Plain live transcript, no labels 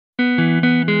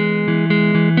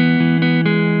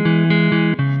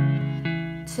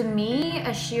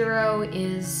Shero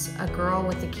is a girl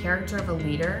with the character of a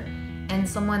leader and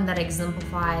someone that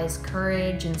exemplifies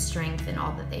courage and strength in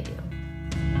all that they do.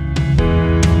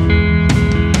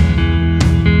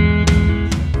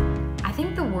 I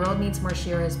think the world needs more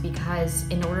Sheros because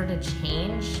in order to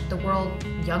change the world,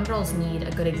 young girls need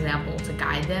a good example to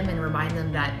guide them and remind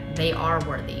them that they are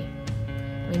worthy.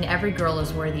 I mean, every girl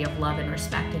is worthy of love and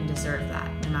respect and deserve that,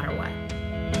 no matter what.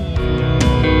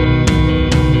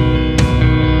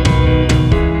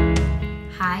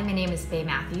 Hi, my name is Faye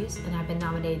Matthews, and I've been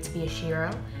nominated to be a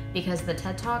Shero because of the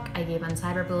TED Talk I gave on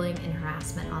cyberbullying and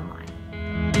harassment online.